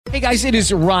Hey guys, it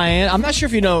is Ryan. I'm not sure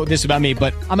if you know this about me,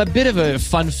 but I'm a bit of a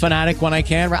fun fanatic when I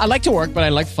can. I like to work, but I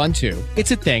like fun too.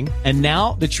 It's a thing. And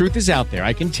now the truth is out there.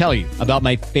 I can tell you about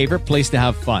my favorite place to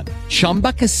have fun.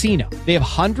 Chumba Casino. They have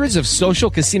hundreds of social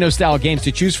casino style games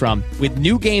to choose from with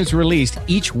new games released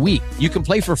each week. You can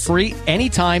play for free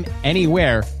anytime,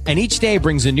 anywhere. And each day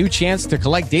brings a new chance to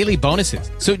collect daily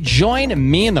bonuses. So join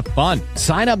me in the fun.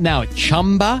 Sign up now at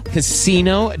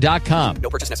ChumbaCasino.com. No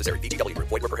purchase necessary. VGW.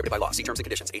 Void where prohibited by law. See terms and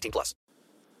conditions. 18+.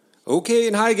 Okay,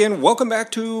 and hi again. Welcome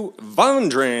back to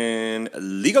Vondren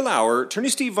Legal Hour. Attorney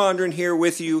Steve Vondren here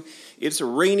with you. It's a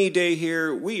rainy day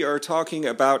here. We are talking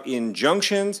about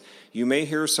injunctions. You may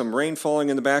hear some rain falling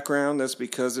in the background. That's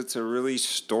because it's a really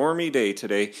stormy day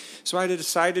today. So I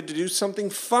decided to do something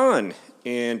fun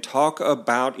and talk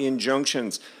about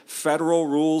injunctions. Federal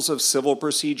Rules of Civil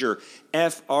Procedure,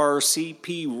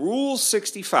 FRCP Rule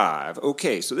 65.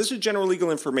 Okay, so this is general legal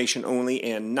information only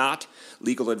and not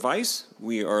legal advice.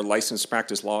 We are licensed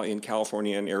practice law in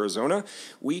California and Arizona.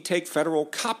 We take federal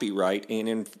copyright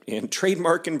and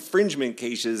trademark infringement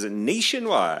cases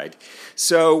nationwide.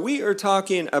 So we are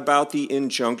talking about the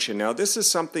injunction. Now, this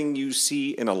is something you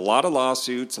see in a lot of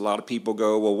lawsuits. A lot of people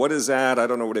go, well, what is that? I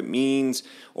don't know what it means.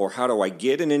 Or how do I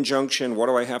get an injunction? What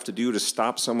do I have to do to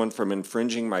stop someone from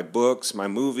infringing my books, my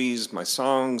movies, my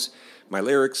songs, my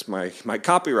lyrics, my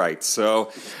copyrights,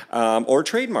 so or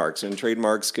trademarks. And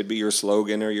trademarks could be your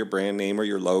slogan or your brand name or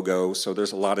your logo. So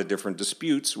there's a lot of different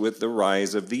disputes with the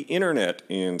rise of the internet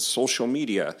and social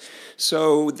media.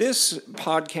 So this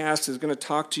podcast is going to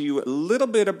talk to you a little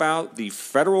bit about the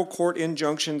federal court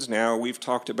injunctions. Now, we've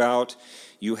talked about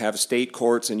you have state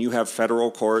courts and you have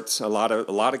federal courts. A lot of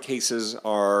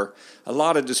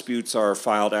disputes are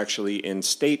filed actually in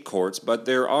state courts, but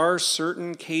there are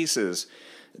certain cases,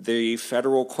 the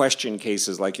federal question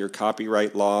cases like your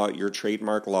copyright law, your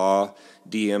trademark law,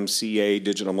 DMCA,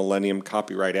 Digital Millennium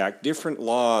Copyright Act, different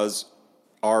laws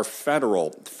are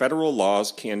federal. Federal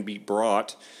laws can be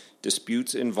brought,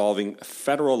 disputes involving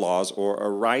federal laws or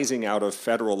arising out of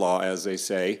federal law, as they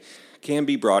say, can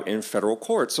be brought in federal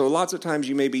court. So lots of times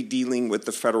you may be dealing with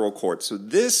the federal court. So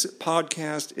this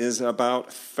podcast is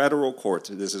about federal courts.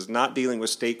 This is not dealing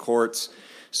with state courts.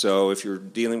 So if you're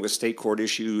dealing with state court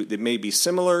issue, it may be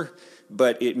similar,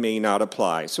 but it may not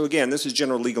apply. So again, this is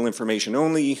general legal information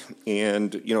only,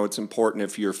 and it's important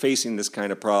if you're facing this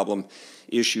kind of problem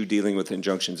issue dealing with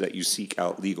injunctions that you seek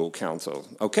out legal counsel.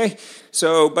 Okay?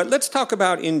 So, but let's talk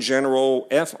about in general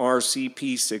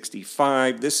FRCP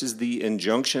 65. This is the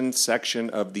injunction section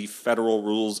of the Federal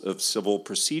Rules of Civil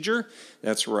Procedure.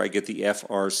 That's where I get the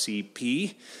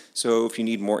FRCP. So if you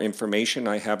need more information,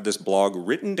 I have this blog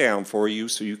written down for you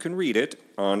so you can read it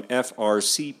on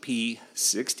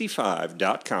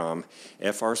FRCP65.com,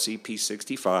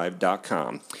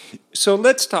 FRCP65.com. So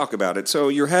let's talk about it. So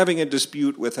you're having a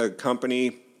dispute with a company.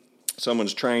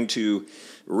 Someone's trying to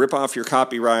rip off your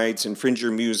copyrights, infringe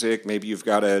your music. Maybe you've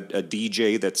got a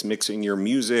DJ that's mixing your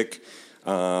music.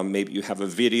 Maybe you have a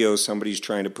video, somebody's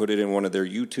trying to put it in one of their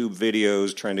YouTube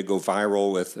videos, trying to go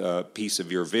viral with a piece of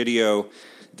your video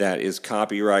that is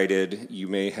copyrighted. You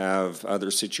may have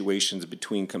other situations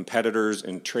between competitors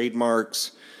and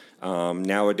trademarks.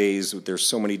 Nowadays, there's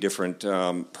so many different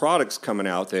products coming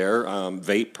out there.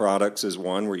 Vape products is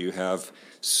one where you have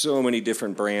so many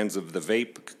different brands of the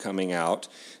vape coming out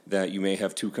that you may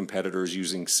have two competitors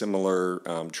using similar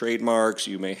trademarks.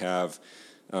 You may have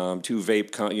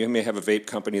you may have a vape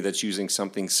company that's using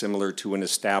something similar to an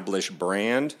established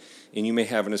brand, and you may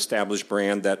have an established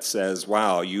brand that says,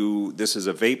 wow, this is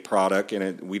a vape product,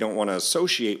 and we don't want to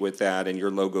associate with that, and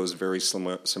your logo is very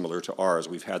similar to ours.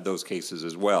 We've had those cases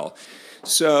as well.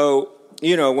 So,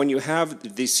 when you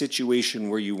have the situation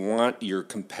where you want your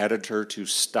competitor to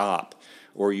stop,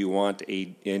 or you want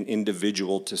an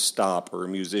individual to stop, or a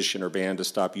musician or band to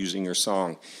stop using your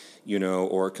song,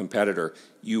 or a competitor,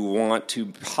 you want to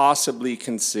possibly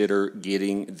consider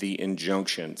getting the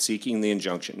injunction, seeking the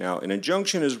injunction. Now, an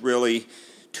injunction is really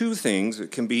two things.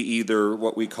 It can be either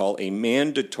what we call a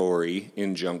mandatory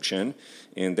injunction,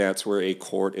 and that's where a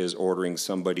court is ordering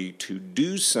somebody to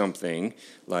do something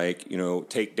like,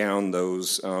 take down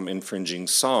those infringing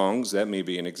songs. That may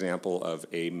be an example of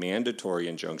a mandatory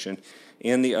injunction.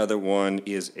 And the other one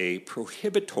is a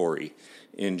prohibitory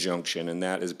injunction, and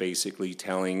that is basically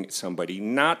telling somebody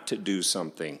not to do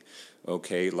something,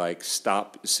 okay, like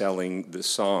stop selling the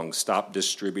song, stop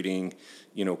distributing,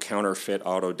 counterfeit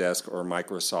Autodesk or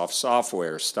Microsoft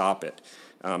software, stop it.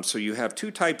 So you have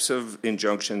two types of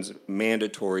injunctions,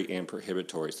 mandatory and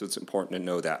prohibitory, so it's important to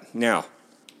know that. Now,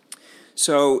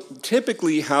 so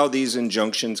typically how these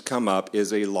injunctions come up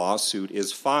is a lawsuit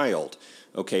is filed.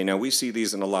 Okay, now we see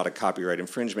these in a lot of copyright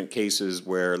infringement cases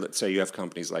where, let's say you have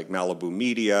companies like Malibu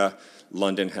Media,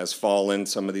 London Has Fallen,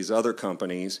 some of these other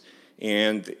companies,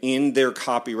 and in their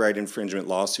copyright infringement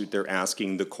lawsuit, they're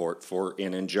asking the court for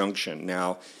an injunction.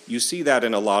 Now, you see that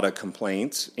in a lot of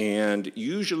complaints, and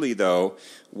usually, though,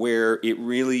 where it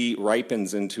really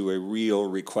ripens into a real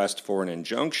request for an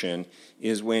injunction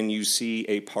is when you see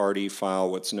a party file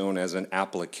what's known as an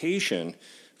application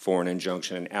for an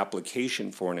injunction,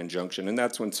 and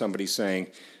that's when somebody's saying,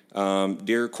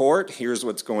 dear court, here's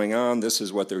what's going on, this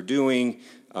is what they're doing,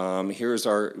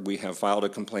 we have filed a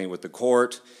complaint with the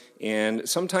court. And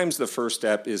sometimes the first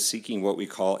step is seeking what we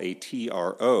call a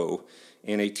TRO,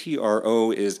 and a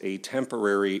TRO is a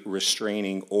temporary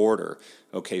restraining order.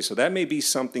 Okay, so that may be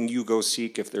something you go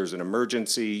seek if there's an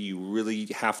emergency, you really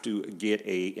have to get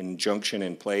an injunction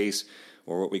in place,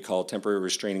 or what we call temporary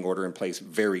restraining order in place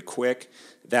very quick.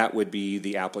 That would be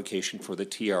the application for the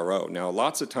TRO. Now,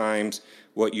 lots of times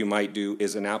what you might do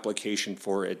is an application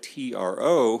for a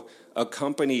TRO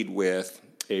accompanied with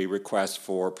a request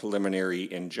for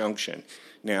preliminary injunction.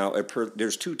 Now,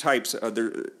 there's two types.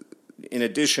 In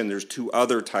addition, there's two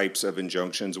other types of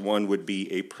injunctions. One would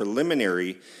be a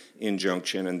preliminary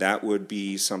injunction, and that would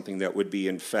be something that would be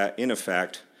in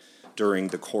effect during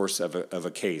the course of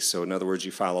a case. So in other words,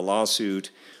 you file a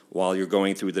lawsuit while you're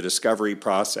going through the discovery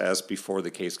process before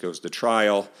the case goes to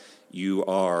trial. You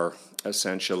are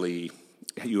essentially,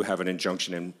 you have an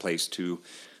injunction in place to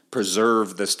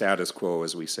preserve the status quo,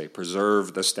 as we say,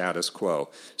 preserve the status quo.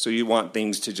 So you want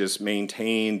things to just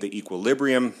maintain the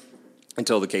equilibrium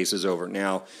until the case is over.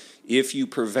 Now, if you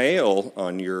prevail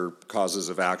on your causes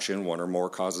of action, one or more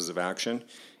causes of action,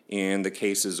 and the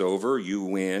case is over, you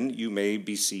win, you may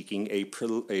be seeking a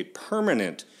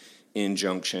permanent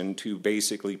injunction to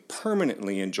basically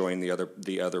permanently enjoin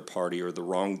the other party or the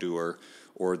wrongdoer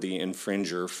or the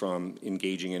infringer from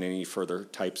engaging in any further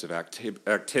types of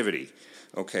activity.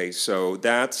 Okay, so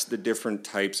that's the different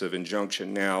types of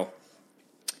injunction. Now,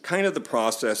 kind of the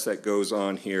process that goes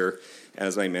on here,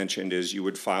 as I mentioned, is you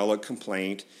would file a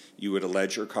complaint, you would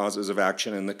allege your causes of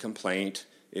action in the complaint.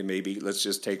 It may be, let's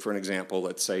just take for an example,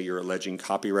 let's say you're alleging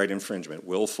copyright infringement,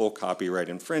 willful copyright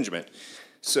infringement.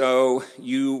 So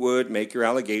you would make your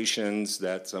allegations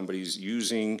that somebody's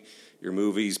using your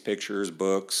movies, pictures,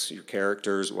 books, your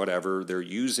characters, whatever, they're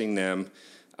using them.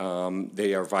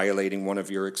 They are violating one of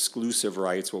your exclusive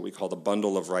rights, what we call the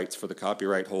bundle of rights for the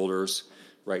copyright holders,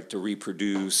 right to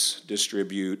reproduce,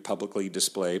 distribute, publicly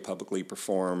display, publicly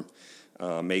perform,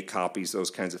 make copies, those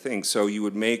kinds of things. So you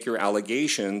would make your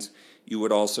allegations. You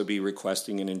would also be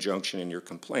requesting an injunction in your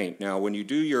complaint. Now, when you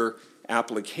do your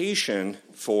application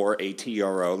for a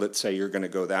TRO, let's say you're going to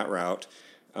go that route,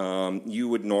 you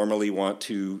would normally want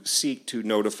to seek to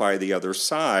notify the other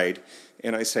side.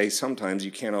 And I say sometimes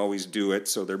you can't always do it,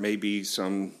 so there may be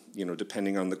some,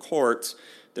 depending on the courts,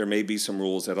 there may be some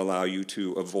rules that allow you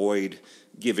to avoid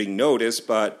giving notice,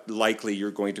 but likely you're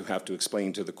going to have to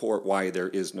explain to the court why there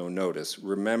is no notice.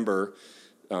 Remember,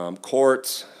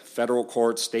 courts, federal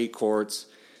courts, state courts,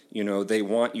 they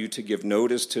want you to give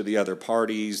notice to the other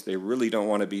parties. They really don't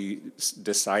want to be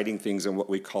deciding things on what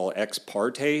we call ex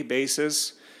parte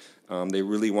basis. They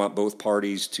really want both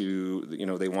parties to,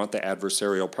 they want the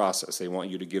adversarial process. They want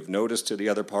you to give notice to the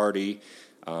other party,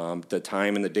 the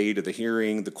time and the date of the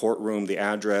hearing, the courtroom, the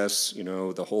address,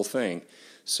 the whole thing.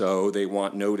 So they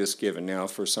want notice given. Now,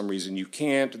 if for some reason you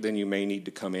can't, then you may need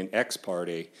to come in ex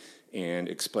parte and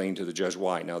explain to the judge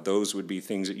why. Now, those would be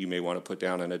things that you may want to put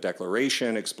down in a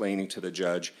declaration explaining to the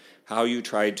judge how you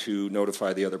tried to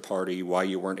notify the other party, why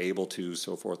you weren't able to,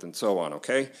 so forth and so on,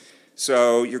 okay?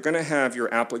 So you're going to have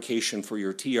your application for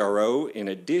your TRO in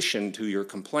addition to your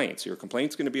complaints. Your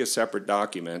complaint's going to be a separate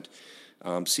document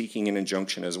seeking an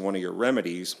injunction as one of your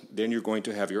remedies. Then you're going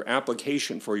to have your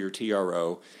application for your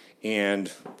TRO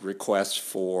and request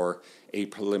for a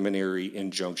preliminary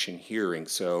injunction hearing.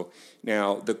 So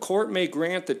now the court may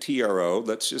grant the TRO.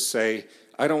 Let's just say,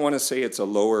 I don't want to say it's a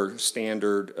lower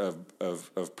standard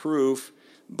of proof,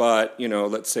 but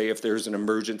let's say if there's an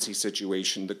emergency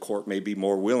situation, the court may be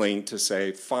more willing to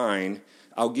say, fine,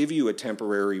 I'll give you a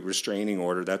temporary restraining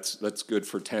order. That's good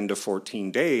for 10 to 14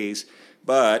 days,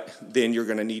 but then you're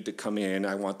going to need to come in.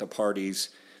 I want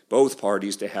both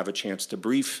parties to have a chance to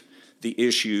brief the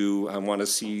issue. I want to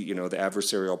see, the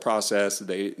adversarial process.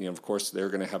 They, of course, they're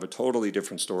going to have a totally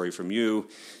different story from you,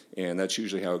 and that's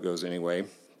usually how it goes anyway.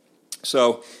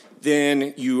 So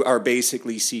then you are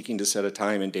basically seeking to set a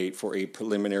time and date for a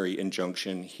preliminary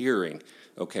injunction hearing.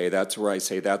 Okay, that's where I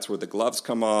say that's where the gloves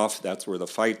come off, that's where the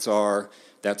fights are,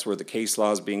 that's where the case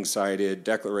law is being cited,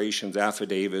 declarations,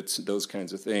 affidavits, those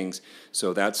kinds of things.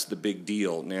 So that's the big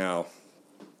deal. Now,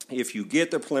 If you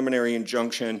get the preliminary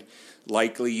injunction,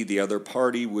 likely the other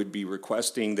party would be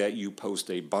requesting that you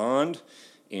post a bond,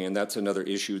 and that's another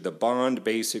issue. The bond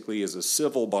basically is a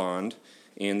civil bond,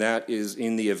 and that is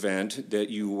in the event that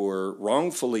you were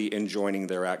wrongfully enjoining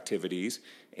their activities,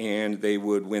 and they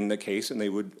would win the case, and they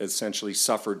would essentially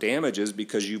suffer damages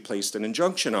because you placed an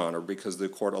injunction on, or because the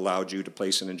court allowed you to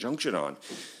place an injunction on.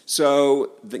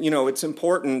 So, it's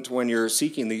important when you're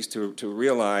seeking these to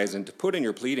realize and to put in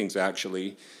your pleadings,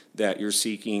 actually, that you're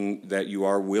seeking, that you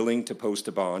are willing to post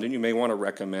a bond, and you may want to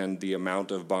recommend the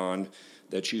amount of bond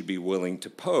that you'd be willing to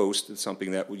post. It's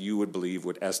something that you would believe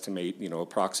would estimate,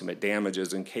 approximate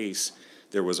damages in case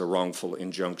there was a wrongful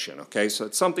injunction, okay? So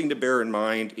it's something to bear in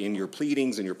mind in your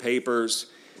pleadings and your papers.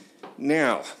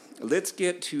 Now, let's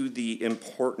get to the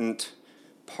important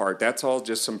part. That's all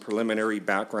just some preliminary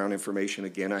background information.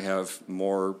 Again, I have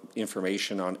more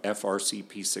information on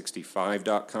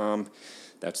FRCP65.com.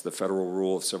 That's the Federal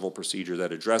Rule of Civil Procedure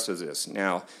that addresses this.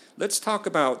 Now, let's talk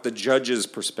about the judge's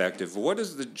perspective. What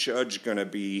is the judge going to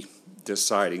be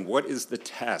deciding? What is the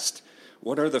test?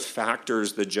 What are the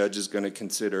factors the judge is going to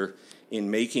consider in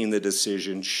making the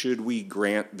decision, should we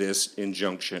grant this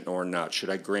injunction or not? Should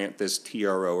I grant this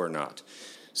TRO or not?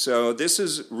 So this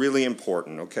is really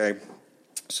important, okay?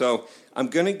 So I'm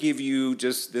going to give you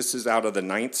this is out of the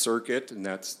Ninth Circuit, and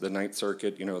that's the Ninth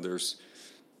Circuit. There's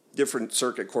different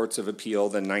circuit courts of appeal.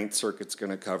 The Ninth Circuit's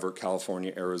going to cover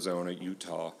California, Arizona,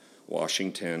 Utah,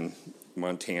 Washington,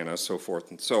 Montana, so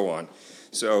forth and so on.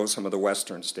 So some of the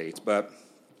western states. But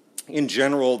in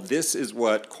general, this is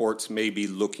what courts may be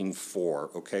looking for,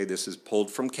 okay? This is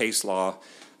pulled from case law.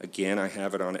 Again, I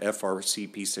have it on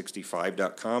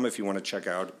FRCP65.com if you want to check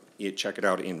it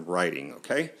out in writing,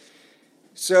 okay?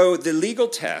 So the legal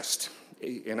test,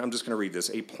 and I'm just going to read this.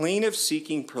 A plaintiff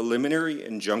seeking preliminary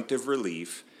injunctive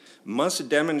relief must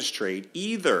demonstrate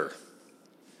either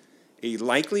a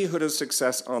likelihood of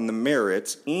success on the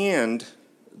merits and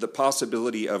the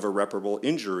possibility of irreparable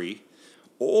injury,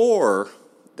 or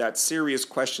that serious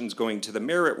questions going to the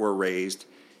merit were raised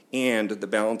and the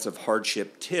balance of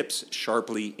hardship tips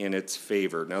sharply in its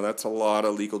favor. Now, that's a lot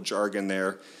of legal jargon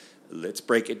there. Let's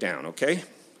break it down, okay?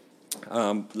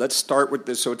 Let's start with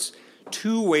this. So it's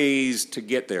two ways to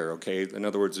get there, okay? In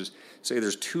other words, say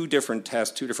there's two different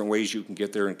tests, two different ways you can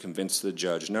get there and convince the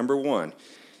judge. Number one,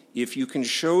 if you can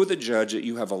show the judge that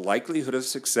you have a likelihood of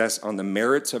success on the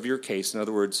merits of your case, in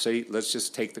other words, say, let's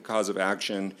just take the cause of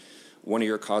action. One of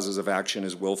your causes of action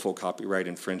is willful copyright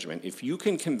infringement. If you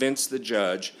can convince the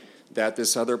judge that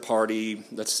this other party,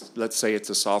 let's say it's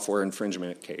a software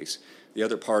infringement case, the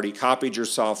other party copied your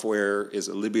software, is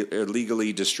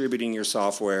illegally distributing your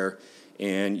software,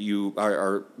 and you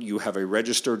have a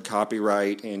registered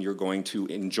copyright and you're going to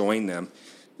enjoin them,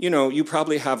 you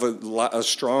probably have a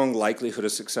strong likelihood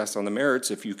of success on the merits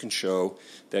if you can show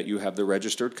that you have the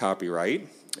registered copyright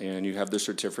and you have the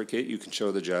certificate. You can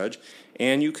show the judge,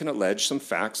 and you can allege some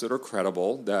facts that are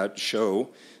credible that show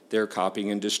they're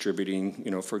copying and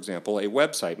distributing, for example, a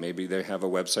website. Maybe they have a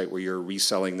website where you're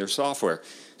reselling their software.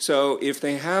 So if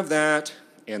they have that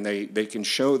and they can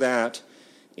show that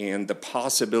and the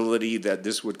possibility that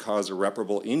this would cause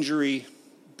irreparable injury,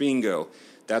 bingo.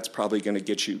 That's probably going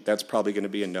to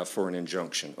be enough for an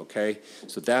injunction, okay?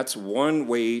 So that's one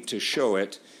way to show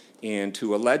it, and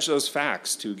to allege those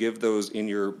facts, to give those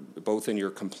both in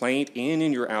your complaint and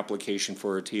in your application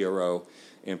for a TRO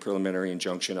and preliminary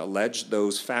injunction. Allege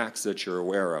those facts that you're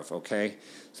aware of, okay?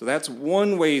 So that's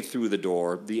one way through the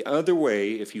door. The other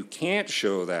way, if you can't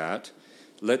show that,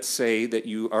 let's say that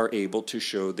you are able to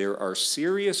show there are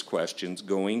serious questions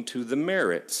going to the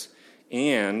merits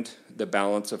and the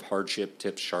balance of hardship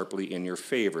tips sharply in your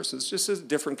favor. So it's just a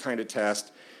different kind of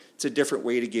test. It's a different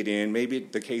way to get in. Maybe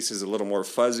the case is a little more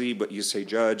fuzzy, but you say,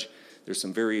 Judge, there's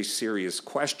some very serious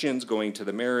questions going to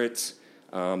the merits.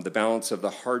 The balance of the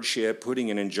hardship,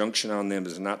 putting an injunction on them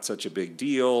is not such a big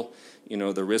deal.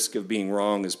 The risk of being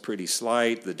wrong is pretty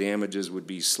slight. The damages would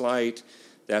be slight.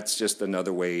 That's just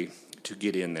another way to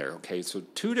get in there, okay? So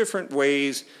two different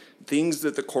ways, things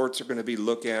that the courts are going to be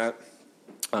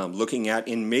looking at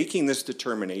in making this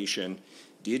determination.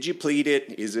 Did you plead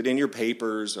it? Is it in your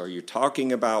papers? Are you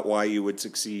talking about why you would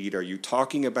succeed? Are you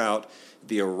talking about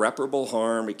the irreparable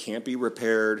harm? It can't be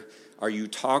repaired. Are you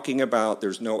talking about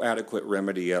there's no adequate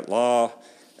remedy at law?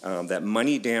 That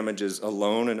money damages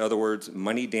alone, in other words,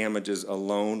 money damages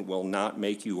alone will not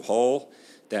make you whole?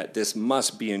 That this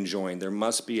must be enjoined. There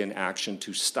must be an action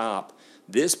to stop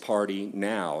this party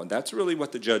now. And that's really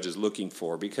what the judge is looking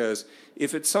for, because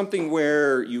if it's something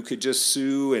where you could just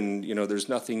sue and, there's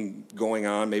nothing going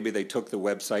on, maybe they took the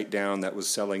website down that was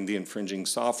selling the infringing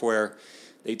software,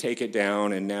 they take it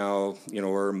down, and now,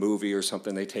 or a movie or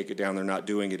something, they take it down, they're not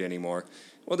doing it anymore.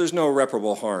 Well, there's no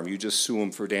irreparable harm. You just sue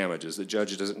them for damages. The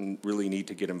judge doesn't really need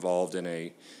to get involved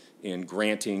in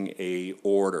granting a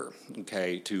order,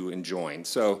 okay, to enjoin.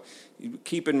 So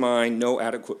keep in mind, no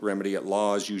adequate remedy at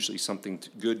law is usually something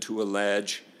good to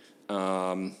allege.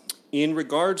 In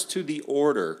regards to the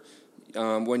order,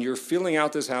 when you're filling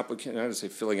out this application, I don't say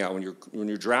filling out, when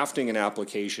you're drafting an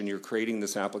application, you're creating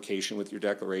this application with your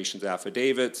declarations,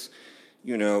 affidavits,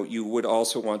 you would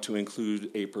also want to include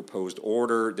a proposed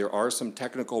order. There are some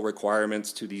technical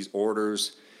requirements to these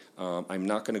orders. I'm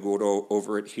not going to go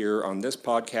over it here on this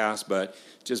podcast, but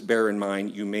just bear in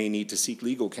mind you may need to seek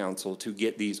legal counsel to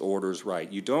get these orders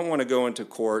right. You don't want to go into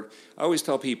court. I always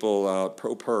tell people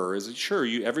pro per is sure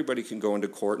everybody can go into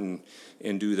court and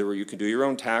you can do your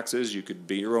own taxes, you could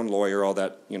be your own lawyer, all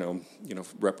that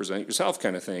represent yourself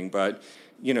kind of thing. But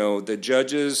the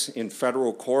judges in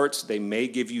federal courts, they may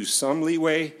give you some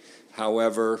leeway.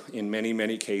 However, in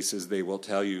many cases, they will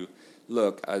tell you,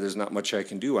 look, there's not much I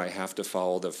can do. I have to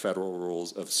follow the Federal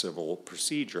Rules of Civil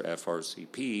Procedure,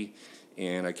 FRCP,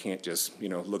 and I can't just,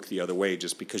 look the other way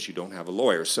just because you don't have a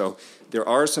lawyer. So there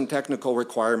are some technical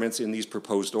requirements in these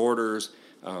proposed orders.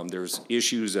 There's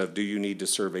issues of, do you need to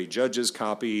serve a judge's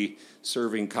copy,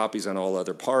 serving copies on all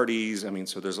other parties?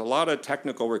 So there's a lot of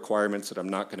technical requirements that I'm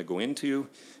not going to go into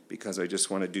because I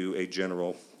just want to do a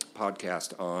general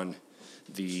podcast on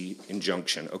the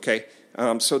injunction, okay?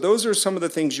 So those are some of the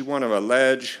things you want to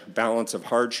allege. Balance of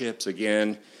hardships,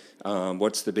 again,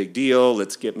 what's the big deal?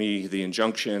 Let's get me the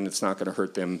injunction. It's not going to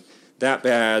hurt them that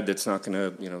bad. It's not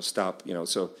going to, stop,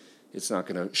 so it's not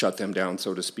going to shut them down,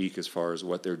 so to speak, as far as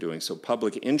what they're doing. So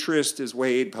public interest is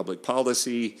weighed, public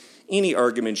policy, any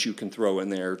arguments you can throw in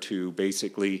there to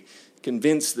basically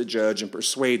convince the judge and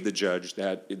persuade the judge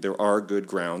that there are good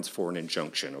grounds for an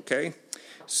injunction, okay?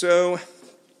 So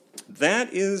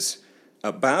that is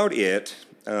about it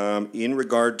in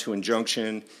regard to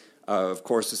injunction. Of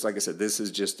course, like I said, this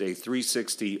is just a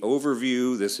 360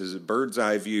 overview. This is a bird's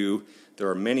eye view. There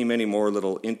are many more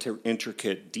little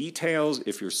intricate details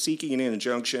if you're seeking an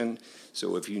injunction.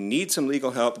 So if you need some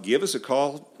legal help, give us a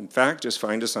call. In fact, just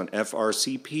find us on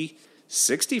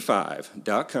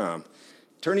FRCP65.com.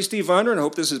 Attorney Steve Vonder, and I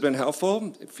hope this has been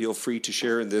helpful. Feel free to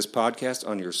share this podcast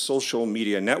on your social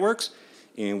media networks.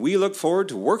 And we look forward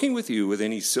to working with you with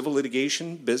any civil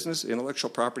litigation, business, intellectual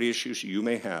property issues you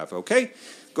may have. Okay?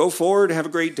 Go forward, have a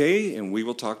great day, and we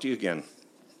will talk to you again.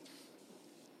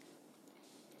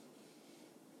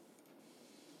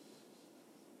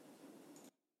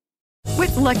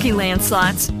 With Lucky Land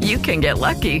Slots, you can get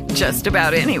lucky just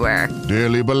about anywhere.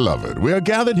 Dearly beloved, we are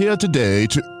gathered here today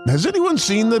to... Has anyone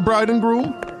seen the bride and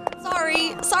groom?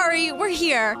 Sorry, we're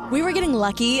here. We were getting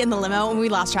lucky in the limo and we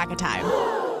lost track of time.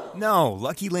 No,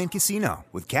 Lucky Land Casino,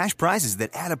 with cash prizes that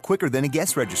add up quicker than a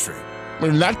guest registry.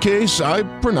 In that case, I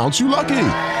pronounce you lucky.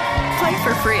 Play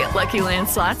for free at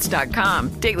LuckyLandSlots.com.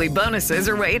 Daily bonuses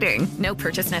are waiting. No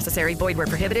purchase necessary. Void where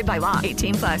prohibited by law.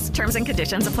 18+. Terms and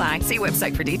conditions apply. See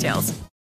website for details.